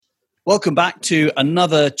Welcome back to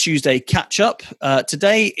another Tuesday catch-up.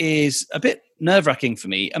 Today is a bit nerve-wracking for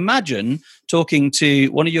me. Imagine talking to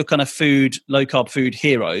one of your kind of low-carb food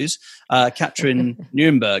heroes, Katrin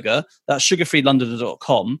Neuenberger, that's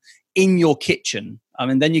sugarfreelondon.com, in your kitchen. I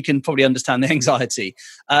mean, then you can probably understand the anxiety.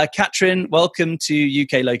 Katrin, welcome to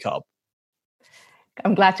UK Low Carb.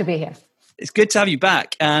 I'm glad to be here. It's good to have you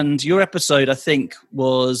back. And your episode, I think,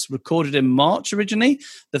 was recorded in March originally,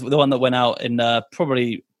 the one that went out in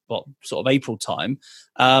probably sort of April time.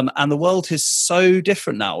 And the world is so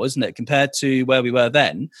different now, isn't it, compared to where we were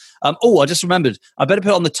then? I just remembered, I better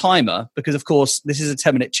put on the timer because, of course, this is a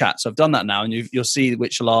 10-minute chat. So I've done that now, and you'll see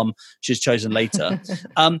which alarm she's chosen later.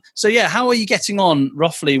 How are you getting on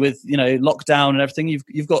roughly with, lockdown and everything?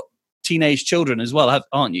 You've got teenage children as well,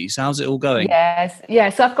 aren't you? So how's it all going?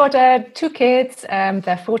 Yes. So I've got two kids.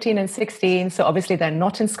 They're 14 and 16. So obviously they're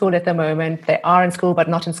not in school at the moment. They are in school, but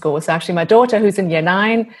not in school. So actually my daughter, who's in year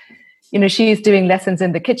 9, she's doing lessons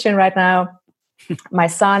in the kitchen right now. My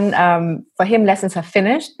son, for him, lessons have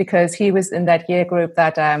finished because he was in that year group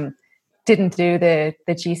that didn't do the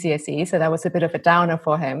GCSE. So that was a bit of a downer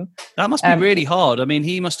for him. That must be really hard. I mean,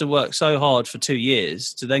 he must have worked so hard for 2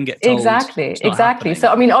 years to then get told. Exactly. Happening. So,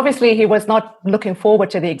 I mean, obviously he was not looking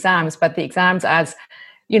forward to the exams, but the exams as,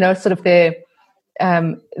 sort of the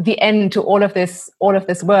end to all of this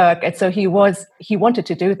work. And so he wanted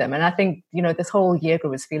to do them. And I think, this whole year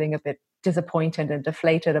group was feeling a bit disappointed and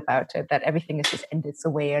deflated about it, that everything has just ended so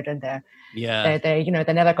weird. And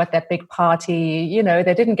they never got that big party,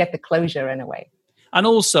 they didn't get the closure in a way. And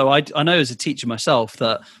also, I know as a teacher myself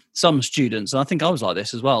that some students, and I think I was like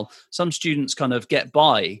this as well, some students kind of get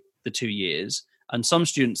by the 2 years, and some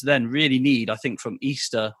students then really need, I think, from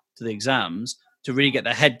Easter to the exams to really get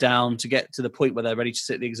their head down to get to the point where they're ready to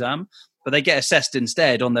sit the exam. But they get assessed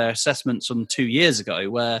instead on their assessments from 2 years ago,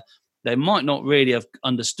 where they might not really have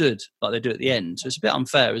understood like they do at the end. So it's a bit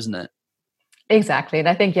unfair, isn't it? Exactly. And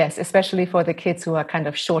I think, yes, especially for the kids who are kind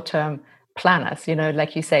of short-term planners,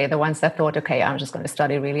 like you say, the ones that thought, okay, I'm just going to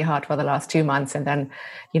study really hard for the last 2 months and then,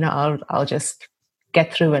 I'll just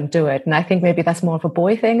get through and do it. And I think maybe that's more of a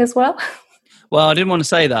boy thing as well. Well, I didn't want to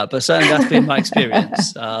say that, but certainly that's been my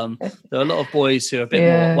experience. There are a lot of boys who are a bit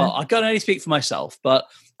more, well, I can only speak for myself, but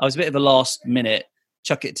I was a bit of a last minute,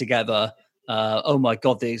 chuck it together. Oh my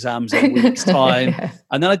God, the exam's in a week's time.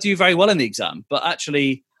 And then I do very well in the exam. But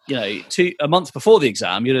actually, a month before the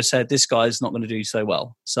exam, you'd have said, this guy's not going to do so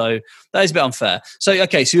well. So that is a bit unfair. So,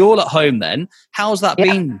 okay, so you're all at home then. How's that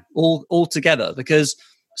been all together? Because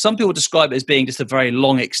some people describe it as being just a very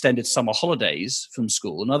long, extended summer holidays from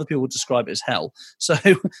school, and other people describe it as hell. So,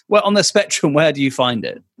 well, on the spectrum, where do you find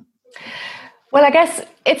it? Well, I guess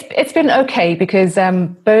it's been okay because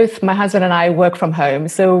both my husband and I work from home,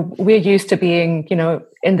 so we're used to being,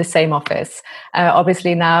 in the same office.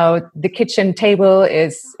 Obviously, now the kitchen table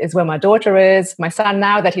is where my daughter is. My son,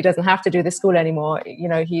 now that he doesn't have to do the school anymore,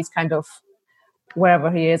 he's kind of wherever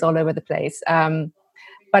he is, all over the place.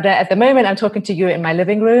 But at the moment, I'm talking to you in my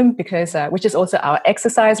living room because, which is also our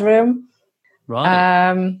exercise room.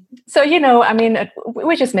 Right.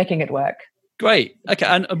 We're just making it work. Great. Okay.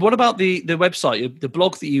 And what about the website, the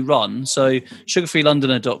blog that you run? So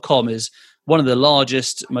sugarfreelondon.com is one of the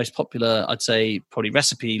largest, most popular, I'd say, probably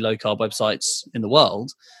recipe low carb websites in the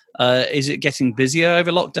world. Is it getting busier over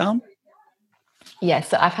lockdown? Yes.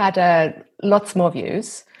 So I've had lots more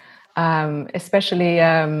views, especially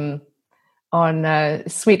on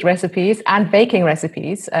sweet recipes and baking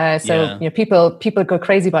recipes. People go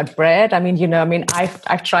crazy about bread.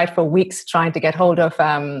 I've tried for weeks trying to get hold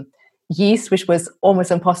of yeast, which was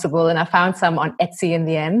almost impossible, and I found some on Etsy in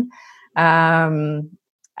the end.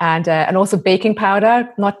 And also baking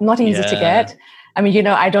powder, not easy to get.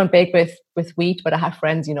 I don't bake with wheat, but I have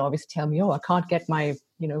friends, obviously tell me, I can't get my,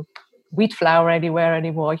 wheat flour anywhere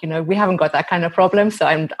anymore. We haven't got that kind of problem.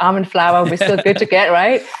 So almond flour, we're still good to get,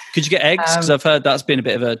 right? Could you get eggs? Because I've heard that's been a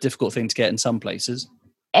bit of a difficult thing to get in some places.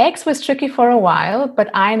 Eggs was tricky for a while, but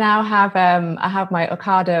I now have my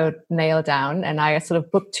Ocado nailed down, and I sort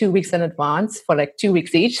of booked 2 weeks in advance for like 2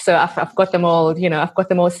 weeks each. So I've got them all, I've got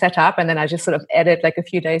them all set up, and then I just sort of edit like a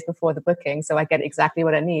few days before the booking, so I get exactly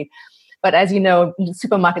what I need. But as you know,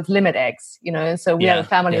 supermarkets limit eggs, so we have a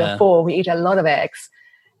family of 4. We eat a lot of eggs.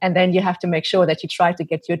 And then you have to make sure that you try to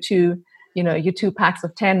get your 2 packs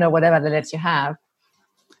of 10 or whatever that lets you have.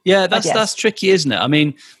 Yeah, that's tricky, isn't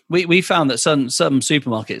it? We found that some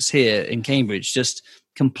supermarkets here in Cambridge just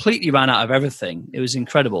completely ran out of everything. It was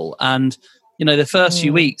incredible. And, the first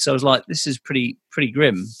few weeks I was like, this is pretty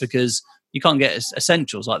grim because you can't get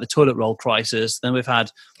essentials like the toilet roll crisis. Then we've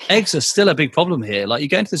had eggs are still a big problem here. Like you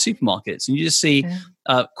go into the supermarkets and you just see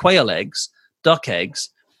quail eggs, duck eggs,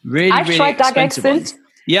 Really, really expensive ones.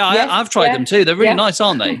 Yeah, I've tried them too. They're really nice,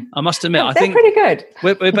 aren't they? I must admit. I think they're pretty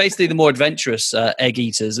good. We're basically the more adventurous egg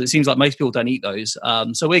eaters. It seems like most people don't eat those,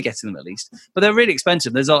 so we're getting them at least. But they're really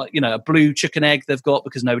expensive. There's a blue chicken egg they've got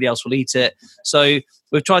because nobody else will eat it. So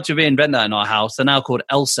we've tried to reinvent that in our house. They're now called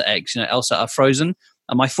Elsa eggs. Elsa are frozen,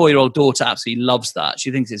 and my 4-year-old daughter absolutely loves that.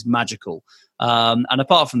 She thinks it's magical. And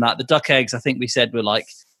apart from that, the duck eggs, I think we said were like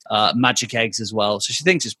magic eggs as well. So she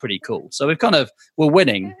thinks it's pretty cool. So we're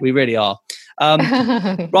winning. We really are. Right,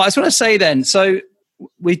 I just want to say then, so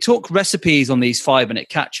we talk recipes on these 5-minute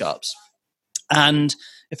catch-ups. And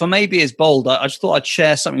if I may be as bold, I just thought I'd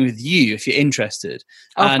share something with you if you're interested.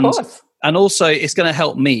 Of course. And also, it's going to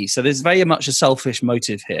help me. So there's very much a selfish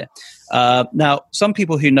motive here. Now, some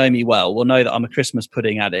people who know me well will know that I'm a Christmas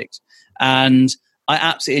pudding addict. And I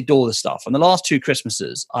absolutely adore the stuff. And the last 2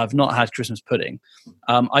 Christmases, I've not had Christmas pudding.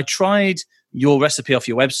 I tried your recipe off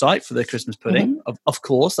your website for the Christmas pudding. Mm-hmm. Of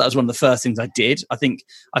course, that was one of the first things I did. I think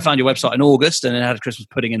I found your website in August and then had a Christmas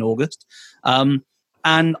pudding in August.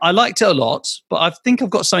 And I liked it a lot, but I think I've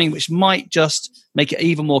got something which might just make it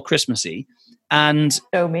even more Christmassy. And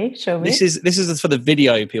show me. This is for the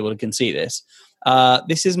video people who can see this.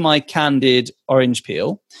 This is my candied orange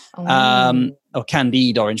peel, or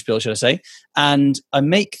candied orange peel, should I say? And I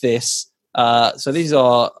make this. So these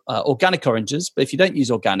are organic oranges, but if you don't use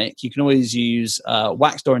organic, you can always use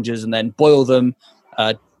waxed oranges and then boil them,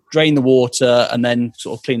 drain the water, and then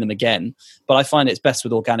sort of clean them again. But I find it's best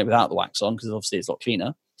with organic without the wax on because obviously it's a lot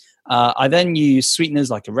cleaner. I then use sweeteners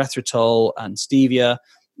like erythritol and stevia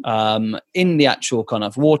in the actual kind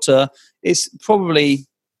of water. It's probably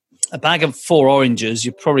a bag of 4 oranges.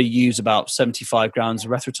 You probably use about 75 grams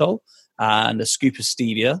of erythritol and a scoop of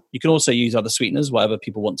stevia. You can also use other sweeteners, whatever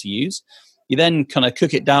people want to use. You then kind of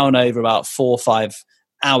cook it down over about 4 or 5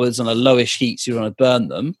 hours on a lowish heat, so you don't want to burn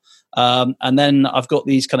them. And then I've got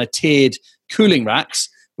these kind of tiered cooling racks,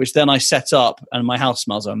 which then I set up, and my house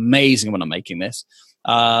smells amazing when I'm making this.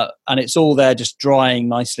 And it's all there just drying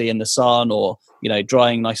nicely in the sun, or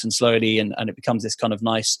drying nice and slowly, and it becomes this kind of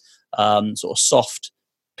nice sort of soft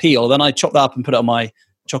peel. Then I chop that up and put it on my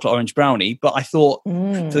chocolate orange brownie. But I thought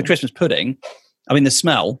for the Christmas pudding, I mean the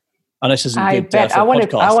smell, I know this isn't good for a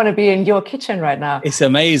podcast. I want to be in your kitchen right now. It's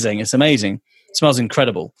amazing. It smells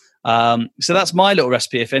incredible. So that's my little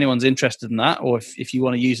recipe. If anyone's interested in that, or if you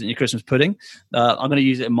want to use it in your Christmas pudding, I'm going to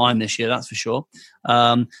use it in mine this year, that's for sure.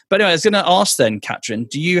 But anyway, I was going to ask then, Katrin,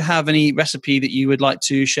 do you have any recipe that you would like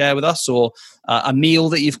to share with us, or a meal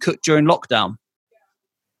that you've cooked during lockdown?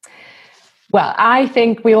 Well, I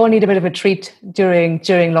think we all need a bit of a treat during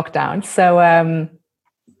lockdown. So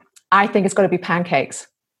I think it's got to be pancakes.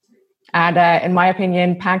 And in my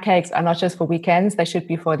opinion, pancakes are not just for weekends; they should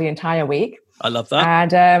be for the entire week. I love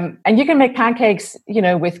that. And you can make pancakes,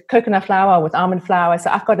 with coconut flour, with almond flour. So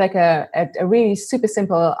I've got like a really super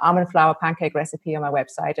simple almond flour pancake recipe on my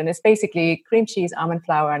website, and it's basically cream cheese, almond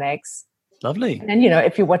flour, and eggs. Lovely. And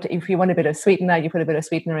if you want a bit of sweetener, you put a bit of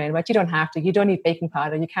sweetener in, but you don't have to. You don't need baking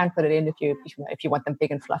powder. You can put it in if you want them big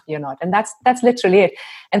and fluffy or not. And that's literally it.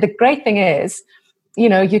 And the great thing is,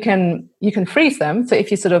 you can freeze them. So if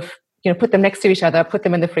you sort of put them next to each other, put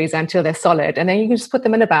them in the freezer until they're solid, and then you can just put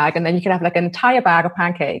them in a bag, and then you can have like an entire bag of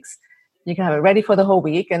pancakes. You can have it ready for the whole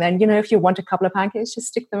week, and then if you want a couple of pancakes, just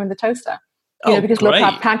stick them in the toaster. Because great.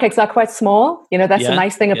 Look, pancakes are quite small. That's the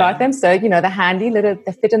nice thing about them. So they're handy,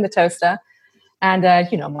 they fit in the toaster, and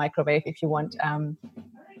microwave if you want. And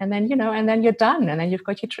then you're done, and then you've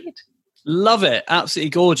got your treat. Love it.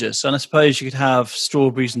 Absolutely gorgeous. And I suppose you could have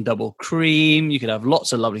strawberries and double cream. You could have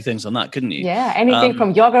lots of lovely things on that, couldn't you? Yeah, anything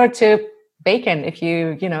from yogurt to bacon, if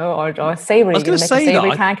you or savory. You can make a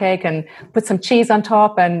savory pancake and put some cheese on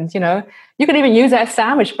top, and you can even use it as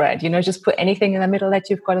sandwich bread. Just put anything in the middle that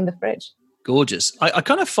you've got in the fridge. Gorgeous. I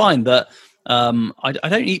kind of find that I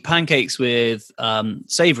don't eat pancakes with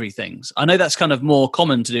savory things. I know that's kind of more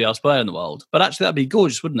common to do elsewhere in the world, but actually that'd be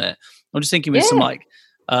gorgeous, wouldn't it? I'm just thinking with some like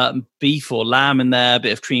beef or lamb in there, a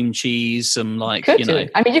bit of cream cheese, some I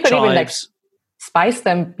mean, you could even spice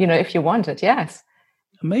them, if you wanted. Yes.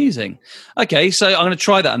 Amazing. Okay, so I'm going to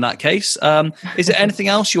try that in that case. Is there anything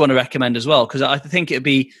else you want to recommend as well? Because I think it'd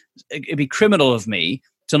be criminal of me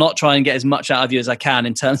to not try and get as much out of you as I can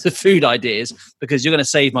in terms of food ideas, because you're going to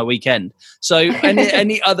save my weekend. So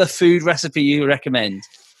any other food recipe you recommend?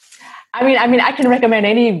 I mean, I can recommend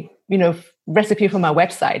any, recipe from my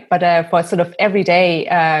website, but for sort of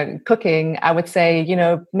everyday cooking, I would say,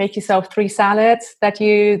 make yourself 3 salads that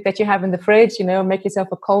you have in the fridge, make yourself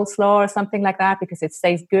a coleslaw or something like that, because it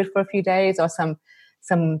stays good for a few days, or some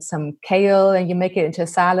kale, and you make it into a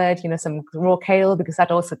salad, some raw kale, because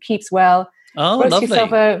that also keeps well. Oh, lovely.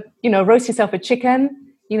 Roast yourself a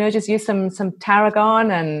chicken, just use some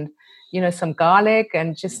tarragon and, some garlic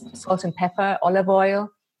and just salt and pepper, olive oil.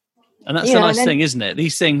 And that's the nice thing, isn't it?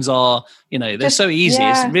 These things are, they're so easy.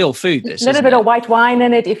 It's real food. A little bit of white wine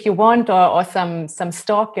in it if you want, or some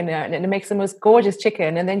stock, and it makes the most gorgeous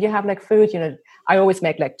chicken. And then you have like food, I always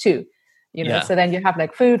make like 2, so then you have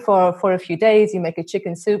like food for a few days. You make a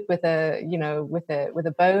chicken soup with with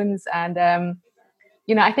the bones. And,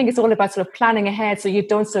 I think it's all about sort of planning ahead so you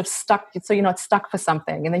don't so you're not stuck for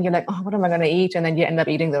something. And then you're like, oh, what am I going to eat? And then you end up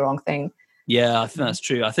eating the wrong thing. Yeah, I think that's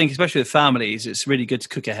true. I think especially with families, it's really good to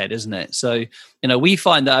cook ahead, isn't it? So, we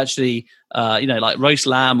find that actually, like roast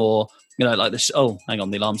lamb or, like this. Oh, hang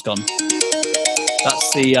on, the alarm's gone.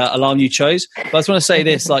 That's the alarm you chose. But I just want to say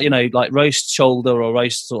this, like, like roast shoulder or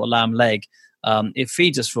roast sort of lamb leg, it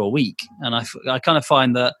feeds us for a week. And I kind of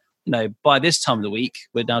find that, by this time of the week,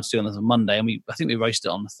 we're now doing this on Monday, and I think we roasted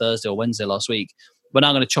it on Thursday or Wednesday last week. We're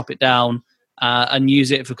now going to chop it down and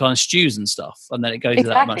use it for kind of stews and stuff, and then it goes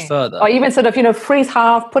that much further. Or even sort of, freeze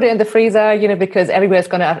half, put it in the freezer, because everywhere's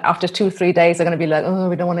going to, after 2-3 days, they're going to be like, oh,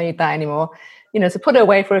 we don't want to eat that anymore. So put it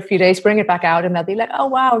away for a few days, bring it back out, and they'll be like, oh,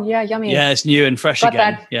 wow, yeah, yummy. Yeah, it's new and fresh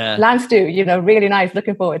again. Yeah, lamb stew, really nice.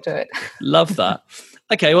 Looking forward to it. Love that.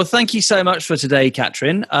 Okay, well, thank you so much for today,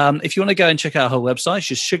 Katrin. If you want to go and check out her website, it's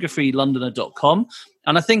just sugarfreelondoner.com.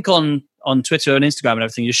 And I think on Twitter and Instagram and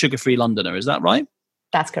everything, you're Sugar-Free Londoner. Is that right?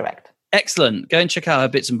 That's correct. Excellent. Go and check out her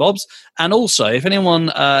bits and bobs. And also, if anyone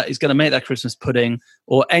is going to make that Christmas pudding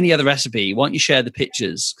or any other recipe, why don't you share the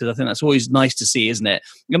pictures? Because I think that's always nice to see, isn't it?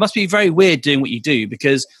 It must be very weird doing what you do,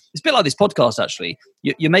 because it's a bit like this podcast, actually.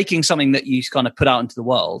 You're making something that you kind of put out into the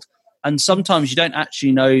world. And sometimes you don't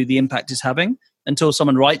actually know the impact it's having until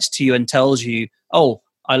someone writes to you and tells you, oh,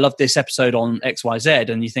 I love this episode on XYZ.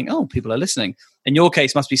 And you think, oh, people are listening. In your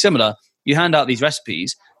case, must be similar. You hand out these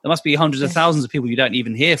recipes. There must be hundreds of thousands of people you don't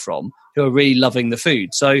even hear from who are really loving the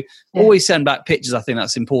food. So always send back pictures. I think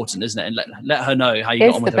that's important, isn't it? And let her know how you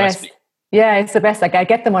got on with the recipe. Yeah, it's the best. Like, I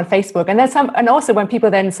get them on Facebook. And there's and also when people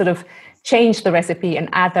then sort of change the recipe and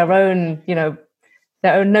add their own,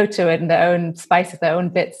 their own note to it and their own spices, their own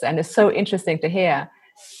bits. And it's so interesting to hear.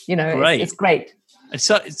 It's great.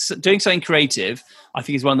 It's doing something creative, I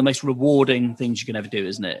think, is one of the most rewarding things you can ever do,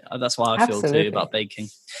 isn't it? That's why I feel too about baking.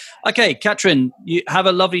 Okay, Katrin, you have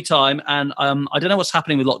a lovely time. And I don't know what's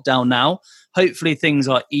happening with lockdown now. Hopefully things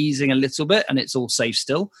are easing a little bit and it's all safe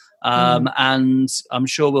still. And I'm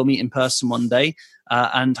sure we'll meet in person one day.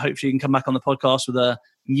 And hopefully you can come back on the podcast with a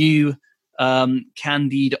new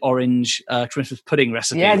candied orange Christmas pudding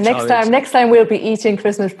recipe. Yeah, next time we'll be eating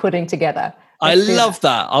Christmas pudding together. I love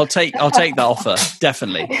that. I'll take that offer.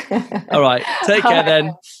 Definitely. All right. Take care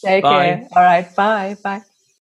then. Take care. All right. Bye. Bye.